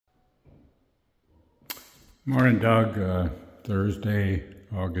Morning, Doug. Thursday,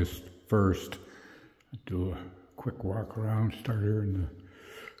 August 1st. I do a quick walk around, start here in the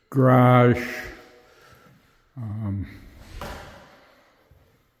garage.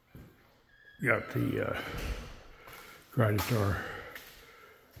 Got the garage door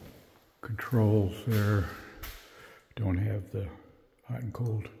controls there. Don't have the hot and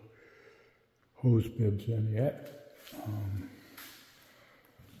cold hose bibs in yet.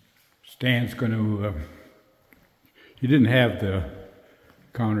 Stan's going to, he didn't have the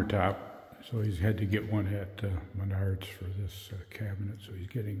countertop, so he's had to get one at Menards for this cabinet, so he's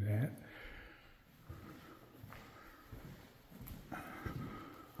getting that.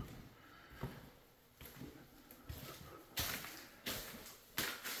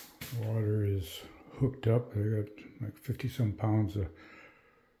 Water is hooked up. They got like 50-some pounds of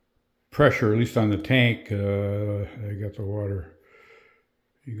pressure, at least on the tank. They got the water,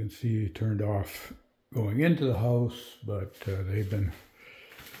 you can see, turned off going into the house, but they've been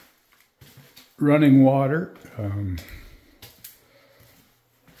running water,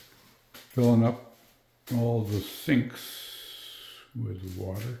 filling up all the sinks with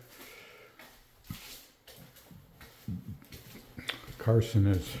water. Carson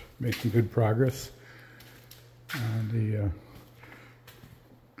is making good progress on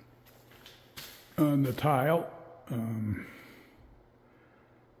the tile.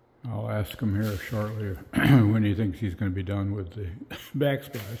 I'll ask him here shortly when he thinks he's going to be done with the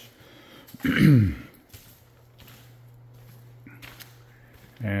backsplash.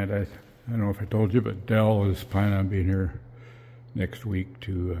 And I don't know if I told you, but Dell is planning on being here next week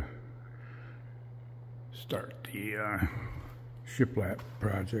to start the shiplap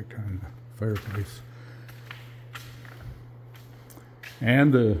project on the fireplace.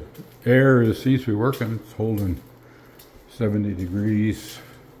 And the air seems to be working. It's holding 70 degrees.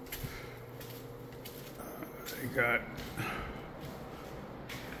 They got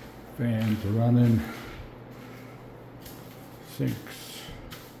fans running, sinks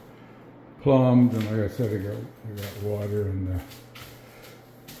plumbed, and like I said, I got water in the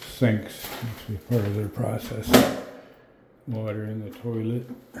sinks. Must be part of their process. Water in the toilet.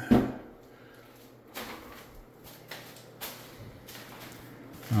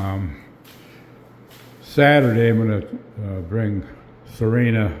 Saturday I'm going to bring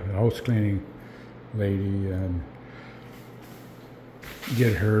Serena, the house cleaning lady, and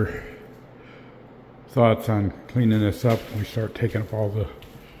get her thoughts on cleaning this up. We start taking up all the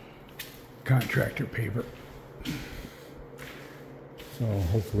contractor paper. So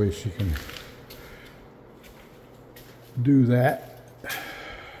hopefully she can do that.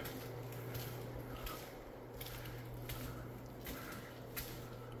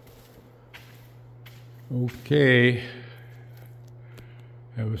 Okay.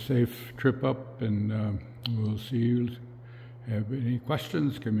 Have a safe trip up, and we'll see you. Have any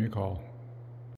questions, give me a call.